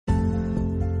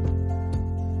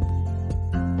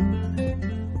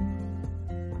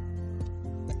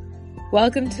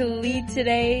Welcome to Lead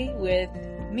Today with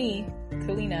me,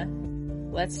 Kalina.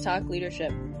 Let's talk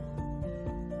leadership.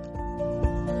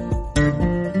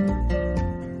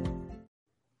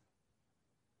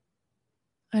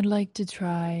 I'd like to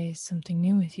try something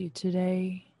new with you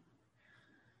today.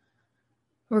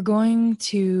 We're going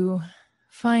to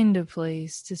find a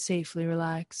place to safely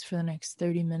relax for the next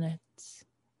 30 minutes.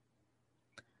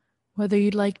 Whether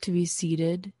you'd like to be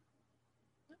seated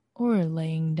or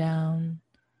laying down,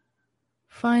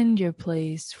 find your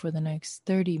place for the next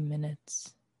 30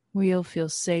 minutes where you'll feel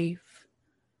safe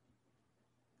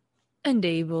and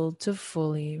able to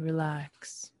fully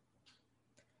relax.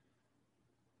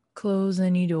 Close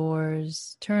any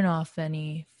doors, turn off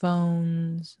any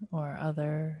phones or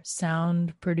other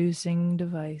sound-producing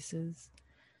devices,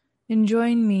 and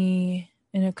join me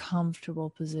in a comfortable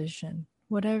position,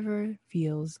 whatever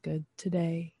feels good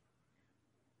today.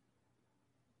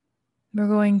 We're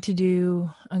going to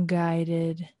do a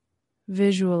guided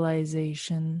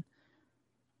visualization,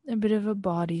 a bit of a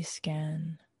body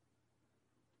scan.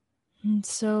 And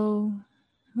so,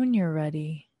 when you're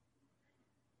ready,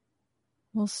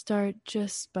 we'll start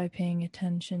just by paying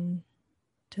attention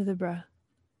to the breath.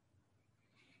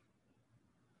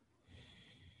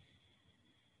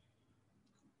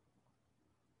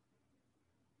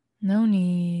 No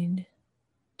need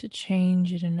to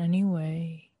change it in any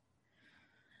way.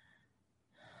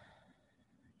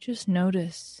 Just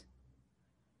notice.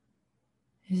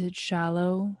 Is it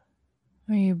shallow?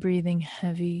 Are you breathing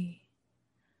heavy?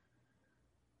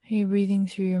 Are you breathing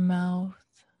through your mouth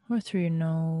or through your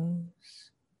nose?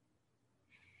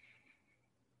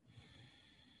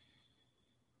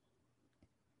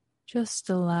 Just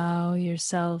allow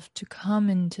yourself to come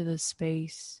into the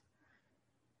space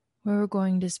where we're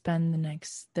going to spend the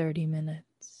next 30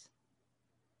 minutes.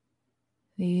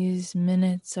 These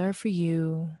minutes are for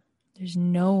you. There's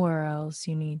nowhere else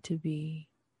you need to be.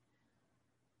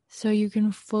 So you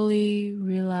can fully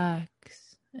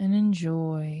relax and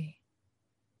enjoy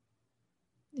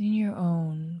in your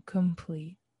own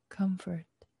complete comfort.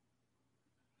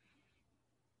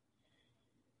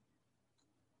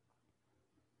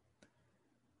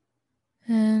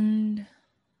 And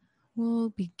we'll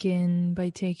begin by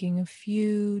taking a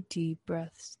few deep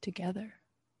breaths together.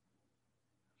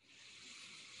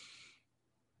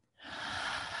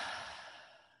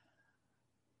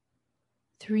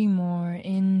 Three more,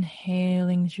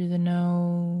 inhaling through the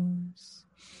nose.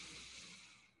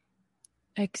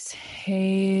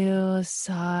 Exhale a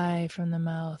sigh from the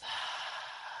mouth.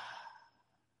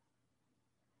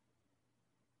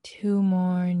 Two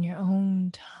more in your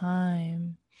own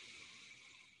time.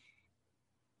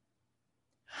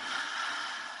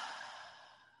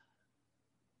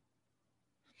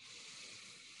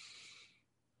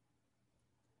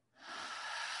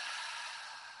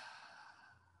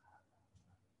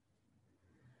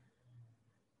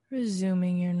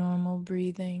 Resuming your normal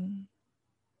breathing,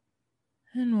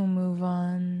 and we'll move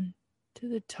on to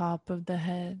the top of the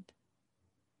head,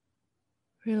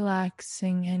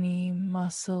 relaxing any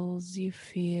muscles you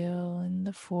feel in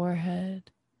the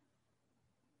forehead,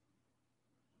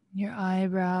 your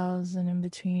eyebrows, and in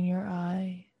between your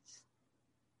eyes.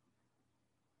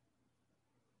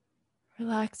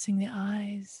 Relaxing the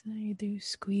eyes, either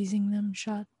squeezing them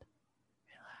shut.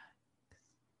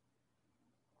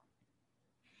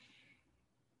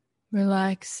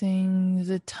 Relaxing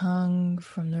the tongue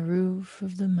from the roof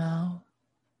of the mouth.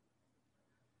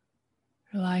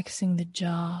 Relaxing the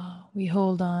jaw. We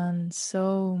hold on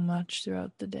so much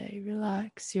throughout the day.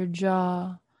 Relax your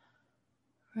jaw.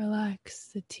 Relax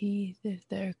the teeth if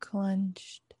they're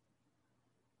clenched.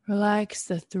 Relax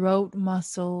the throat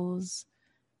muscles,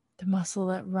 the muscle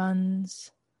that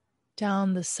runs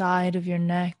down the side of your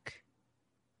neck.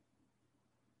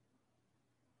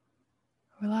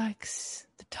 Relax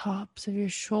the tops of your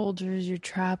shoulders, your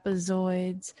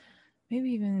trapezoids. Maybe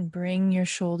even bring your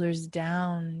shoulders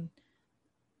down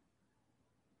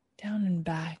and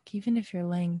back. Even if you're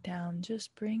laying down,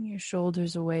 just bring your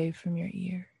shoulders away from your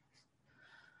ears.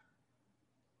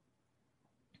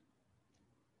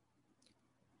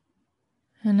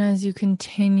 And as you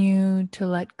continue to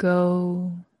let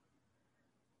go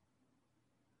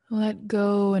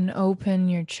and open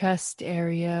your chest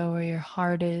area where your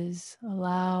heart is.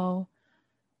 Allow,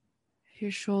 if your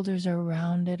shoulders are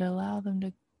rounded, allow them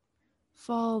to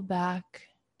fall back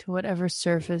to whatever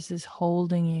surface is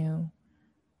holding you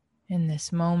in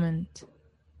this moment.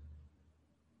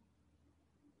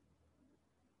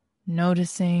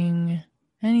 Noticing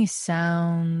any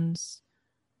sounds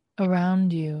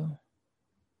around you.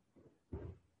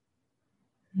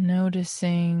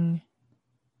 Noticing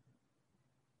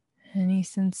any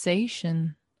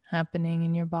sensation happening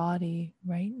in your body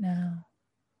right now.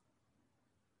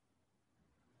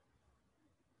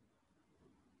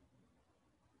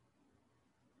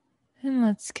 And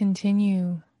let's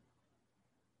continue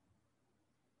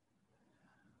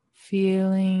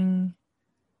feeling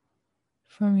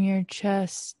from your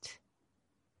chest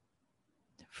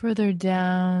further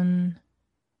down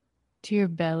to your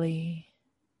belly,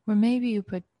 where maybe you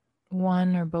put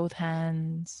one or both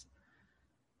hands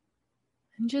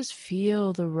and just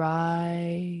feel the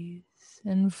rise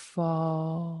and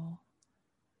fall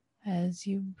as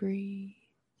you breathe.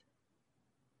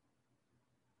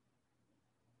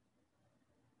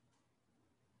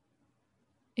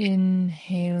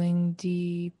 Inhaling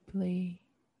deeply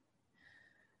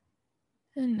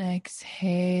and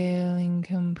exhaling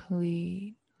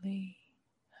completely.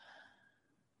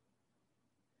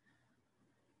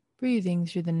 Breathing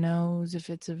through the nose if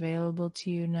it's available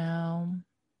to you now.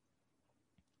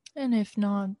 And if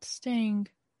not, staying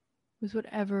with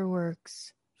whatever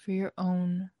works for your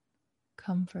own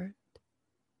comfort.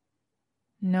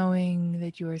 Knowing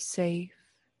that you are safe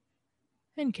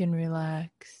and can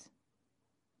relax.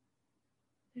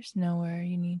 There's nowhere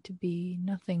you need to be,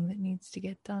 nothing that needs to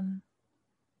get done.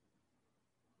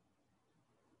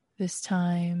 This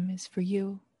time is for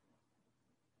you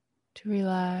to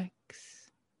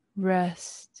relax,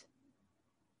 rest,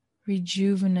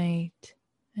 rejuvenate,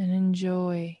 and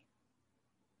enjoy.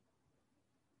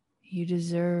 You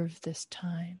deserve this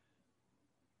time.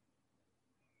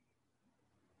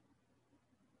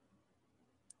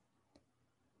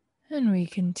 And we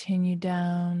continue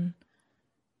down,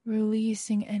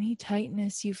 releasing any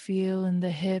tightness you feel in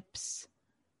the hips,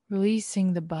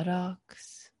 releasing the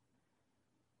buttocks,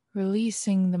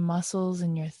 releasing the muscles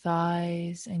in your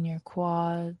thighs and your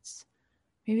quads.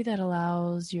 Maybe that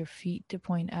allows your feet to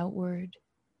point outward.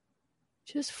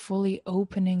 Just fully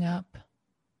opening up.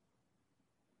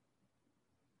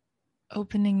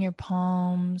 Opening your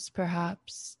palms,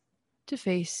 perhaps, to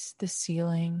face the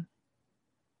ceiling.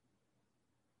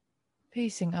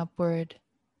 Facing upward,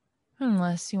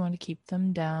 unless you want to keep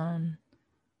them down.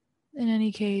 In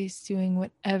any case, doing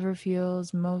whatever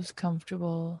feels most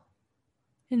comfortable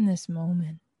in this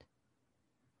moment.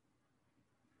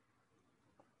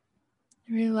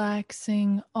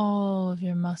 Relaxing all of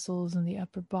your muscles in the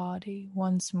upper body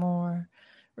once more,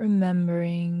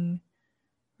 remembering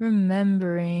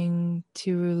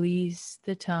to release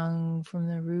the tongue from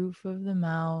the roof of the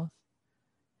mouth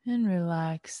and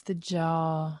relax the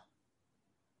jaw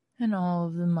and all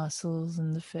of the muscles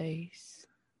in the face.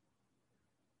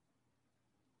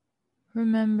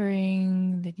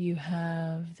 Remembering that you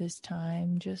have this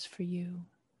time just for you.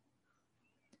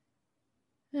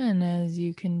 And as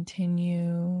you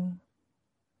continue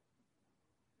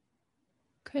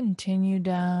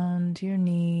down to your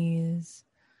knees,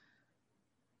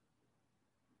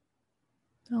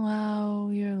 allow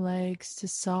your legs to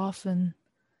soften,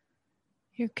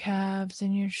 your calves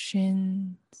and your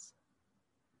shins,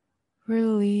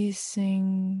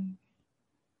 releasing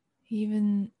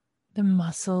even the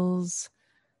muscles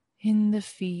in the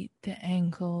feet, the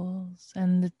ankles,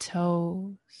 and the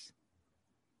toes.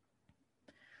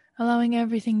 Allowing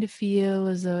everything to feel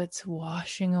as though it's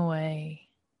washing away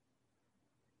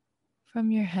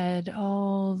from your head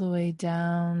all the way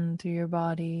down through your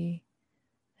body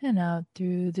and out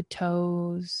through the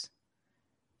toes.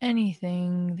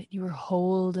 Anything that you were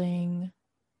holding,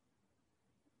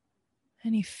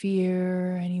 any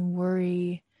fear, any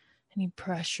worry, any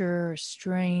pressure or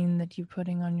strain that you're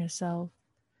putting on yourself,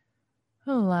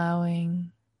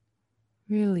 allowing,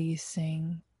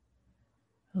 releasing,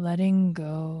 letting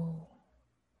go,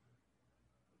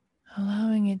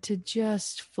 allowing it to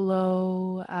just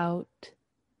flow out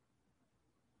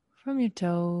from your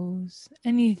toes,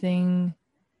 anything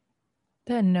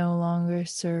that no longer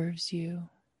serves you.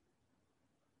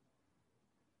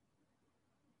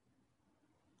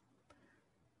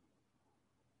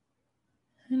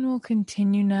 And we'll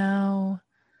continue now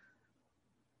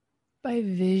by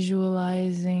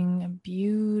visualizing a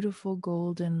beautiful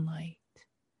golden light,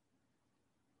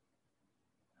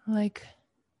 like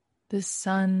the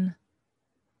sun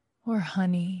or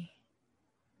honey,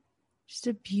 just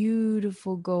a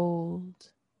beautiful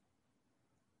gold.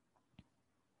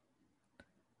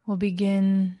 We'll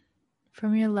begin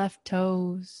from your left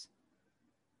toes,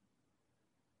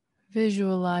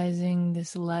 visualizing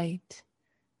this light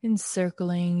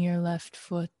encircling your left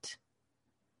foot,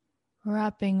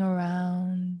 wrapping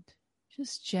around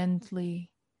just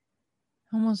gently,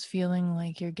 almost feeling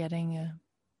like you're getting a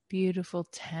beautiful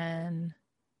tan,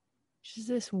 just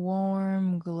this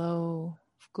warm glow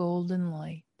of golden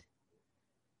light.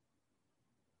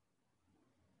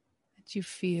 what you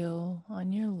feel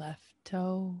on your left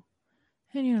toe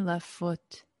and your left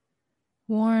foot,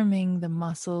 warming the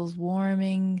muscles,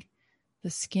 warming the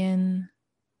skin,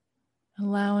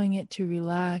 allowing it to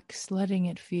relax, letting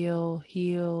it feel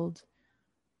healed,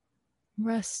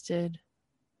 rested,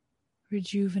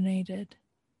 rejuvenated.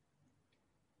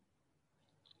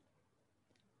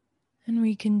 And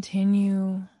we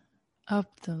continue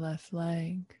up the left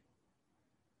leg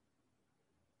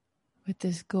with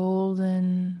this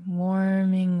golden,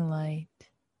 warming light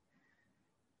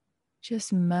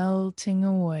just melting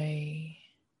away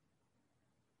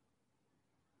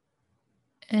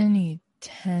any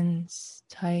tense,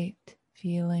 tight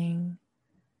feeling,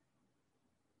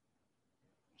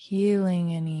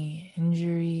 healing any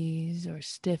injuries or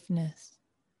stiffness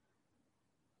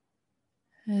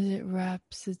as it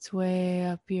wraps its way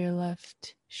up your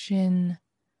left shin,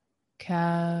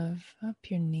 calf, up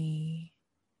your knee,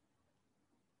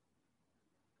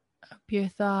 up your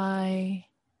thigh,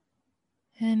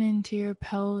 and into your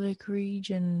pelvic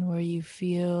region where you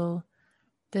feel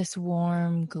this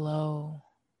warm glow,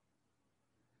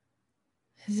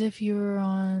 as if you were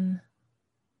on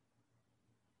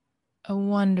a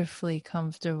wonderfully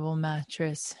comfortable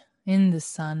mattress in the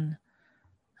sun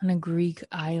on a Greek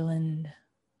island,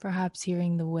 perhaps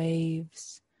hearing the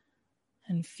waves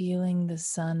and feeling the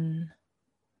sun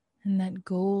and that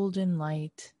golden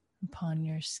light upon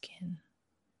your skin,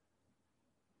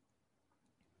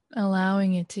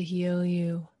 allowing it to heal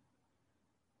you,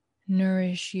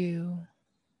 nourish you,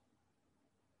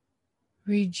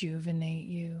 rejuvenate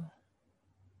you.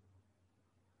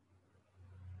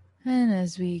 And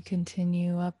as we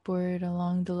continue upward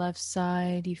along the left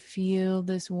side, you feel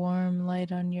this warm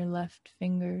light on your left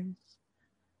fingers,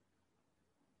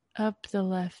 up the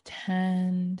left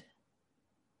hand,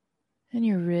 and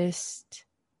your wrist.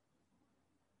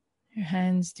 Your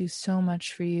hands do so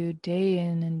much for you day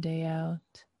in and day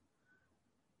out.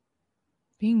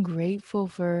 Being grateful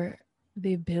for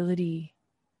the ability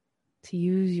to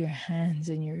use your hands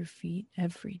and your feet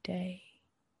every day,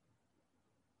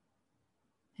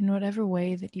 in whatever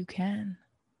way that you can.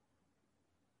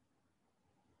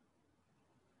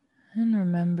 And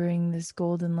remembering this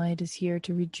golden light is here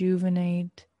to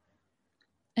rejuvenate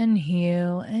and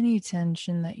heal any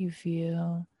tension that you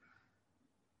feel.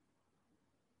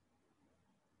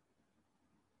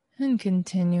 And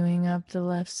continuing up the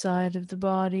left side of the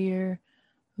body, your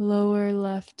lower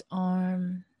left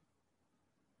arm,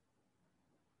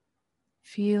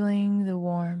 feeling the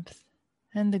warmth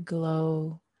and the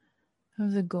glow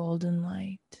of the golden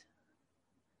light.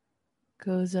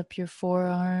 Goes up your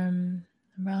forearm,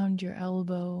 around your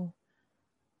elbow,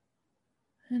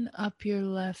 and up your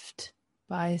left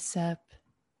bicep,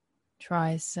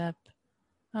 tricep,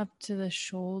 up to the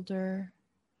shoulder,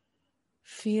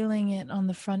 feeling it on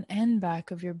the front and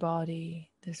back of your body,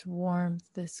 this warmth,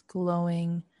 this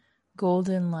glowing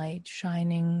golden light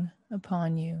shining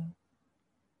upon you.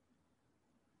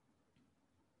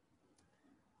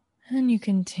 And you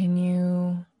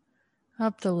continue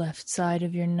up the left side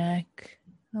of your neck,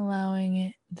 allowing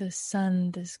it, the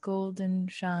sun, this golden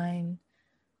shine,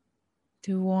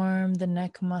 to warm the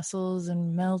neck muscles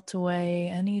and melt away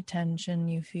any tension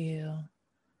you feel,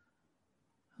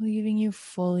 leaving you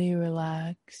fully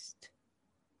relaxed,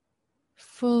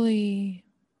 fully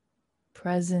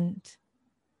present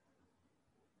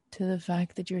to the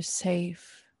fact that you're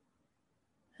safe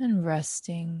and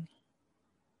resting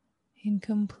in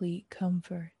complete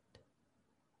comfort.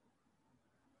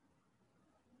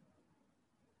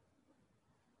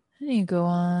 And you go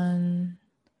on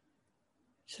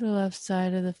to the left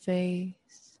side of the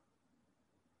face,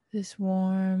 this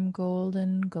warm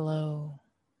golden glow.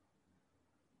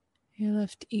 Your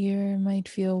left ear might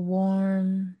feel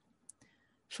warm,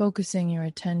 focusing your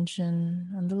attention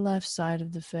on the left side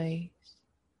of the face.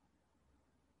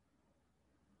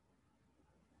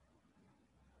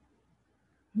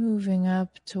 Moving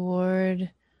up toward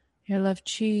your left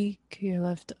cheek, your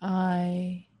left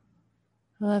eye,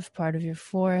 the left part of your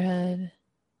forehead.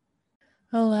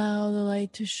 Allow the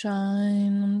light to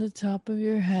shine on the top of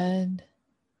your head,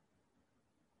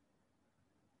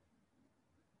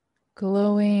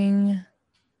 glowing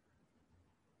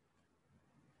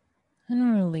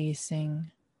and releasing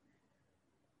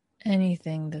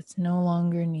anything that's no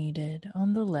longer needed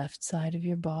on the left side of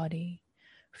your body,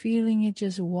 feeling it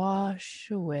just wash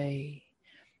away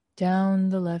down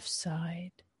the left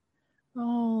side,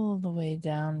 all the way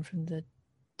down from the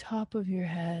top of your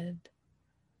head,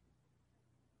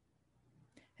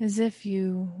 as if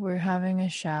you were having a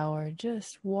shower,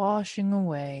 just washing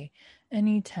away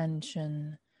any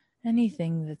tension,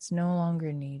 anything that's no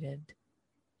longer needed.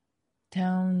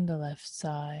 down the left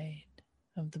side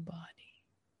of the body,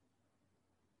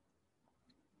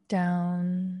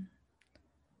 down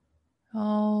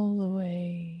all the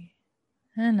way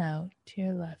and out to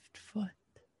your left foot.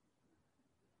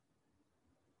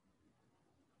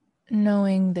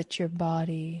 Knowing that your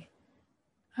body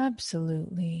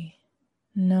absolutely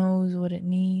knows what it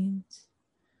needs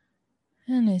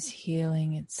and is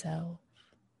healing itself.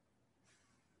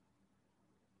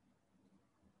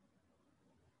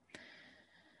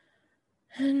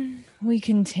 And we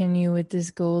continue with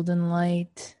this golden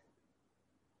light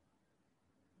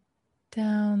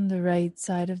down the right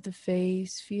side of the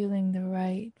face, feeling the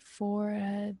right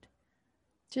forehead,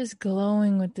 just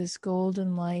glowing with this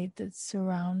golden light that's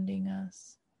surrounding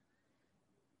us.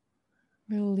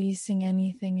 Releasing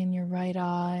anything in your right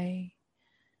eye,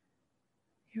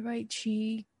 your right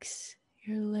cheeks,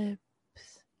 your lips,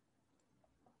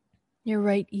 your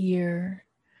right ear,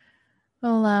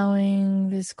 allowing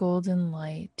this golden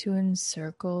light to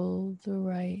encircle the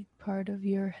right part of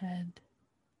your head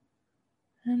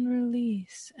and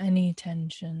release any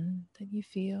tension that you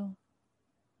feel.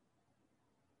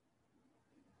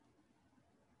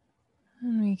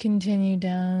 And we continue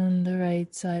down the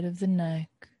right side of the neck,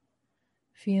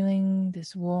 feeling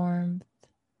this warmth,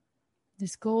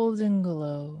 this golden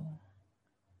glow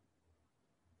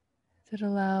that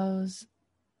allows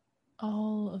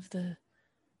all of the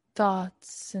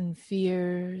thoughts and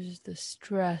fears, the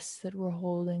stress that we're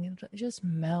holding, it just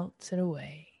melts it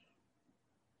away.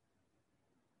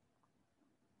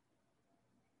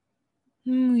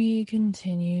 And we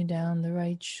continue down the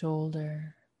right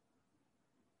shoulder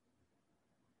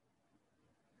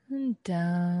and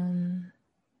down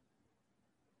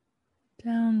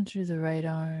through the right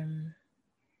arm,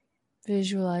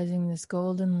 visualizing this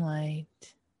golden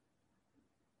light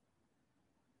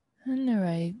and the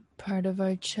right part of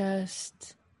our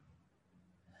chest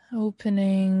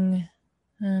opening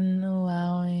and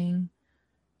allowing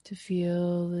to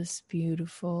feel this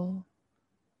beautiful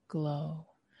glow.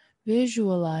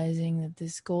 Visualizing that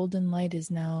this golden light is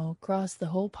now across the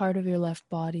whole part of your left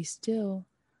body still,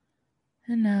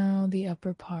 and now the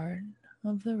upper part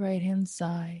of the right hand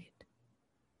side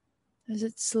as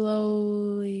it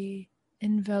slowly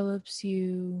envelops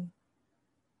you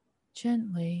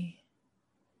gently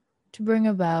to bring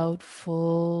about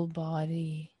full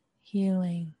body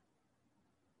healing.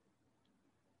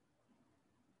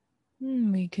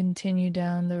 And we continue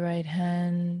down the right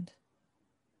hand,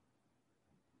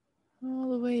 all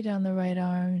the way down the right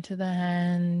arm to the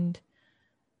hand,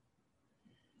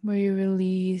 where you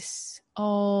release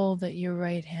all that your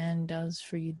right hand does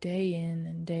for you day in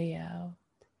and day out.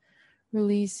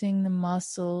 Releasing the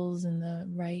muscles in the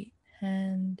right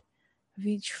hand of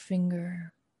each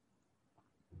finger,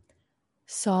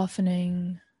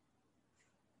 softening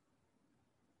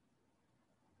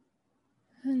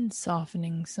and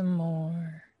softening some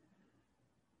more,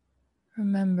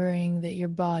 remembering that your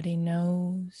body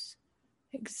knows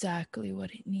exactly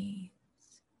what it needs.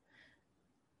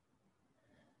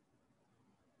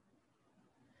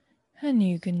 And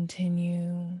you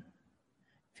continue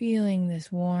feeling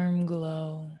this warm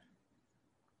glow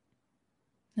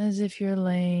as if you're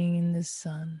laying in the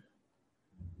sun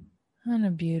on a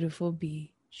beautiful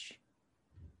beach,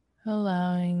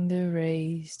 allowing the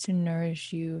rays to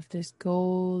nourish you with this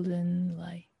golden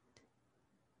light.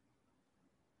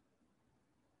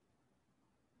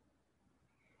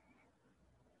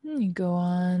 And you go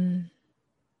on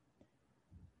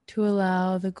to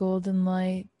allow the golden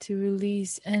light to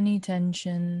release any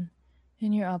tension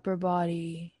in your upper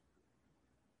body,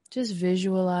 just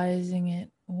visualizing it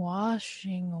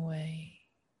washing away,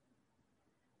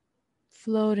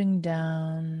 floating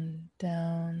down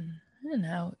and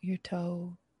out your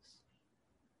toes.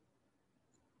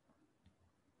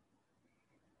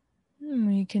 And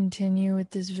we continue with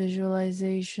this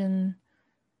visualization,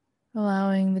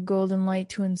 allowing the golden light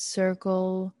to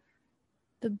encircle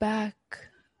the back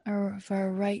of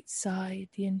our right side,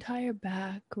 the entire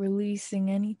back, releasing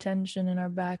any tension in our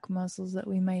back muscles that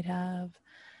we might have.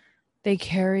 They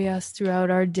carry us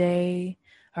throughout our day.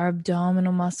 Our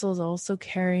abdominal muscles also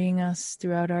carrying us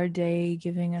throughout our day,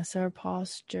 giving us our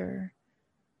posture,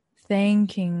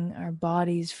 thanking our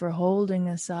bodies for holding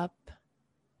us up,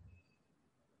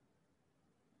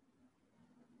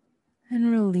 and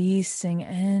releasing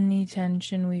any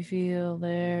tension we feel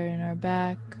there in our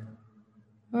back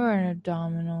or our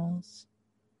abdominals,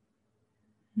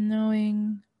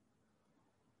 knowing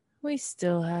we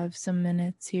still have some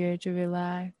minutes here to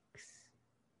relax,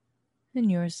 and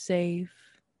you're safe,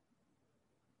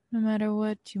 no matter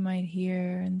what you might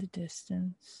hear in the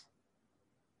distance.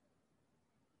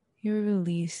 you're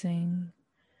releasing,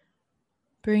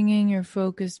 bringing your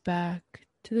focus back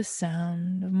to the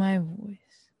sound of my voice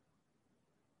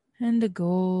and the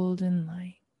golden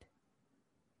light.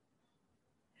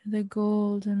 The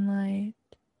golden light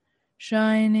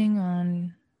shining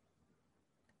on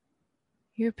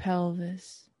your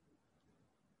pelvis,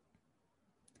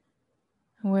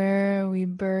 where we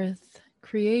birth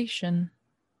creation.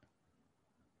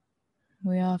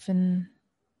 We often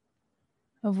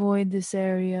avoid this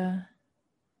area,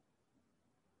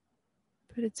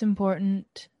 but it's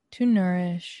important to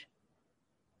nourish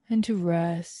and to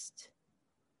rest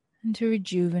and to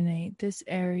rejuvenate this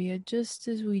area just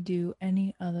as we do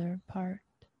any other part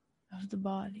of the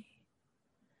body.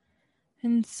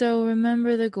 And so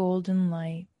remember the golden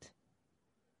light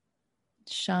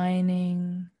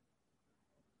shining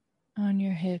on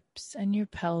your hips and your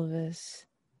pelvis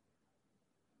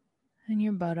and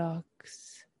your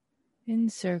buttocks,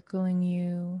 encircling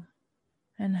you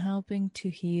and helping to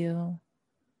heal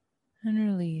and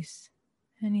release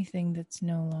anything that's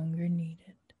no longer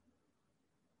needed.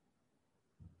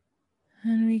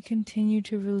 And we continue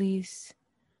to release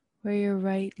where your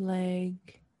right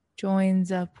leg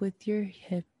joins up with your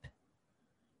hip,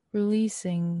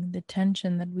 releasing the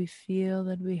tension that we feel,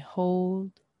 that we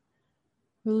hold,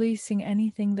 releasing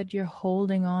anything that you're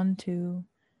holding on to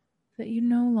that you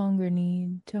no longer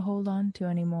need to hold on to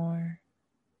anymore.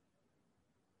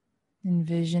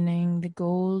 Envisioning the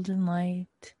golden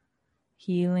light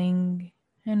healing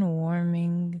and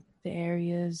warming the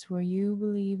areas where you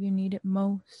believe you need it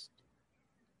most.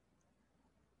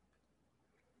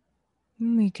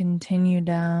 We continue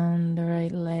down the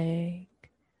right leg,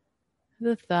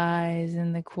 the thighs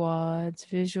and the quads,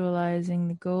 visualizing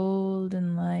the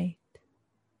golden light.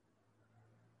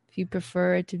 If you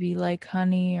prefer it to be like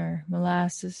honey or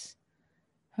molasses,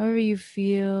 however you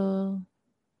feel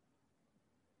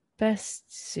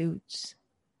best suits,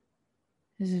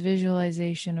 is a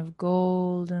visualization of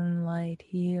golden light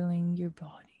healing your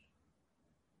body.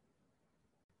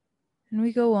 And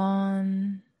we go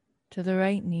on to the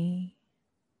right knee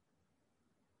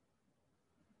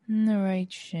and the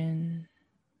right shin,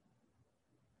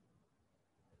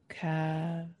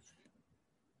 calf,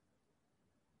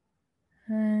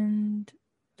 and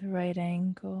the right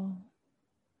ankle,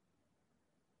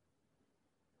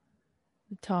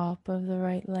 the top of the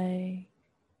right leg,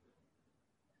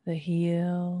 the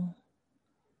heel,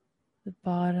 the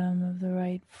bottom of the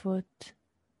right foot,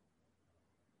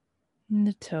 and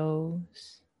the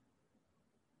toes.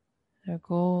 Their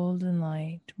golden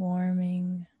light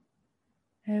warming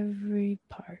every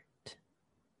part.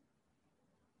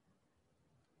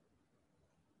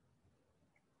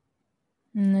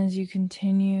 And as you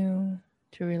continue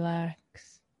to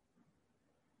relax,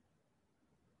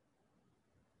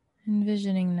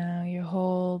 envisioning now your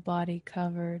whole body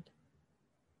covered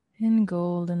in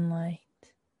golden light,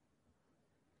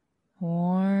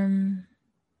 warm,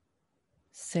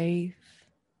 safe,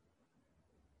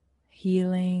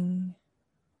 healing,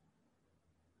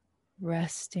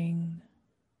 resting,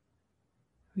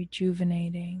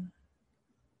 rejuvenating.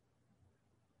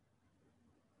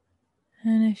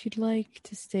 And if you'd like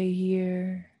to stay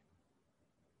here,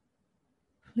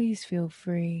 please feel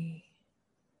free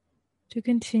to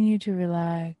continue to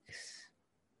relax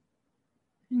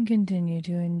and continue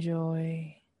to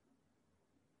enjoy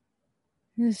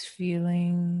this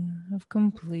feeling of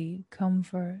complete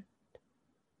comfort.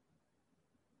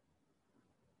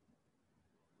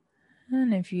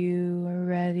 And if you are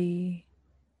ready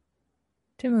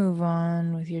to move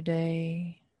on with your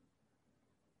day,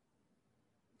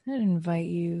 I'd invite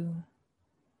you,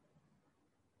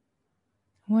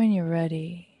 when you're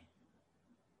ready,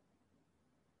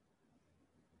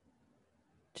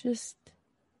 just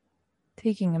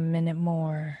taking a minute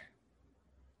more,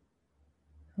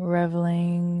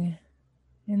 reveling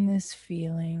in this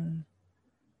feeling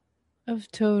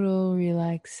of total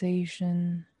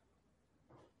relaxation,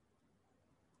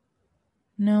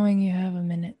 knowing you have a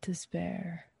minute to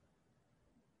spare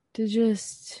to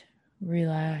just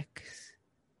relax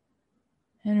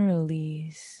and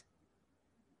release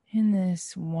in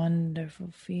this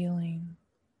wonderful feeling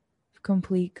of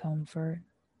complete comfort.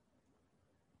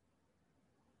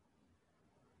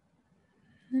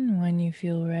 And when you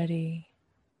feel ready,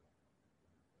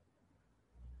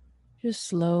 just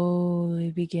slowly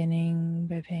beginning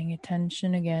by paying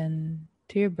attention again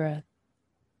to your breath.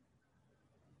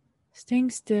 Staying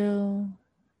still,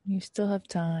 you still have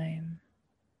time.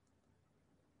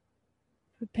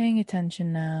 But paying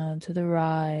attention now to the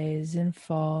rise and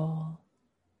fall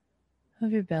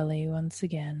of your belly once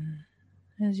again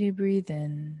as you breathe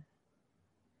in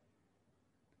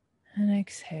and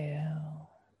exhale.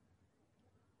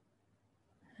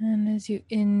 And as you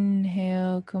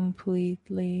inhale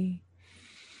completely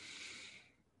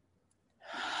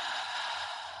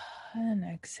and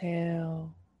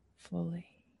exhale fully,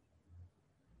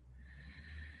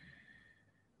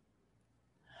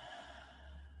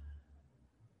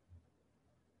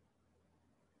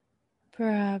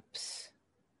 perhaps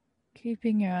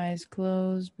keeping your eyes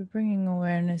closed but bringing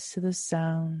awareness to the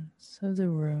sounds of the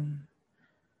room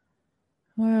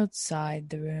or outside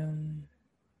the room.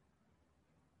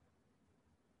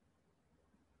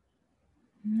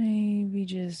 Maybe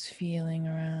just feeling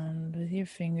around with your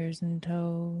fingers and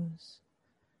toes.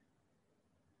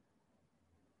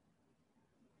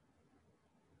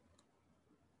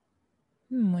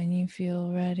 And when you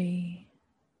feel ready,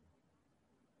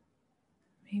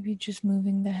 maybe just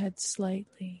moving the head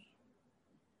slightly.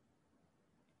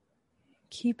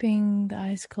 Keeping the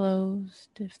eyes closed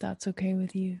if that's okay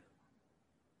with you.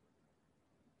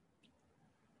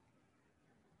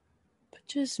 But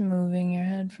just moving your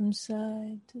head from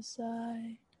side to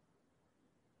side.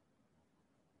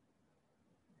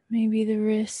 Maybe the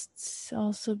wrists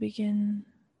also begin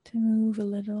to move a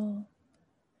little.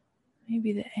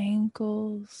 Maybe the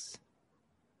ankles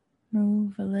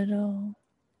move a little.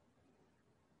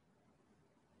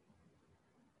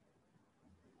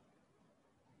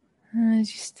 And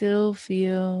as you still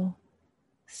feel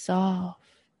soft,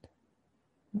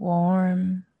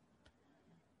 warm,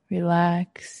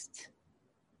 relaxed,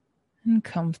 and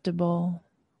comfortable,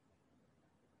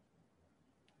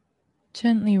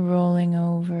 gently rolling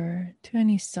over to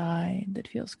any side that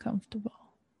feels comfortable.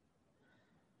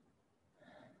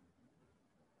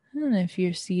 And if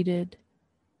you're seated,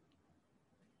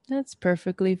 that's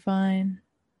perfectly fine.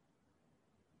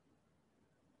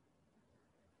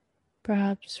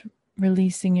 Perhaps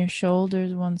releasing your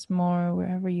shoulders once more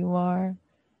wherever you are.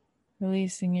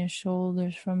 Releasing your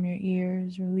shoulders from your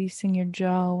ears. Releasing your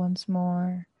jaw once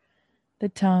more. The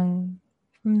tongue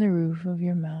from the roof of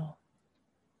your mouth.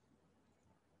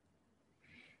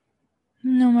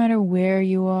 No matter where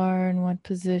you are and what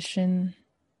position,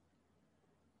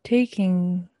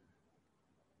 taking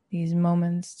these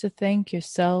moments to thank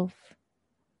yourself,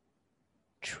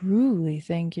 truly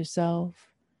thank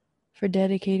yourself for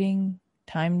dedicating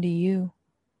time to you.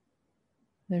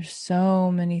 There's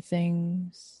so many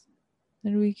things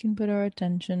that we can put our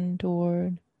attention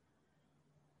toward,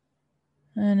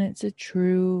 and it's a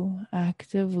true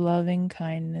act of loving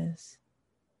kindness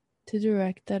to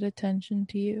direct that attention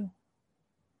to you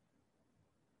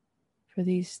for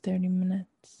these 30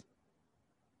 minutes.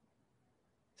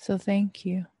 So thank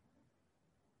you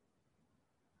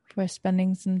for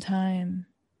spending some time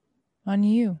on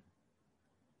you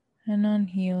and on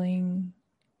healing,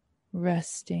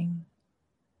 resting,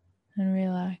 and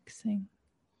relaxing.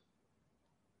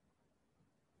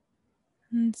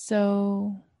 And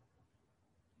so,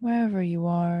 wherever you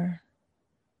are,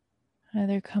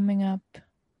 either coming up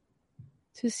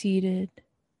to seated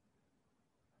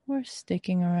or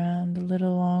sticking around a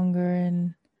little longer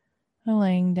in a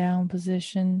laying down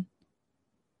position,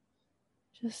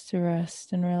 just to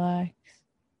rest and relax.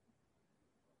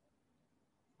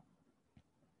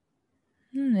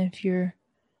 And if you're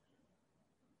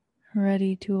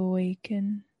ready to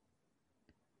awaken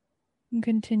and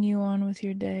continue on with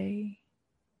your day,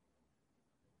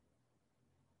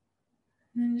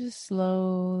 and just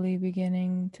slowly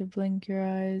beginning to blink your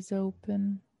eyes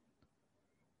open,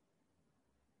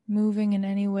 moving in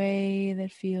any way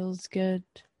that feels good.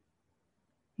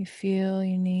 You feel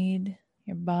you need,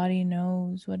 your body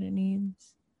knows what it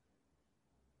needs.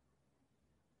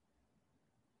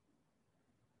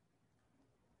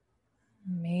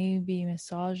 Maybe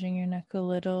massaging your neck a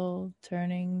little,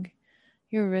 turning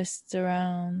your wrists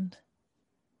around.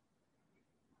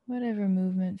 Whatever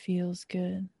movement feels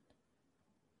good.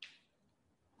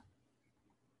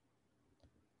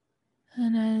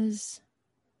 And as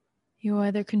you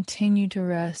either continue to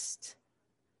rest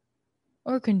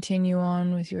or continue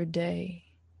on with your day,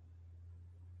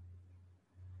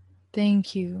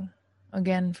 thank you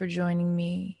again for joining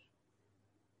me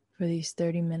for these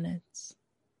 30 minutes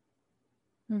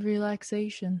of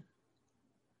relaxation.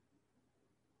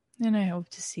 And I hope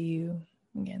to see you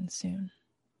again soon.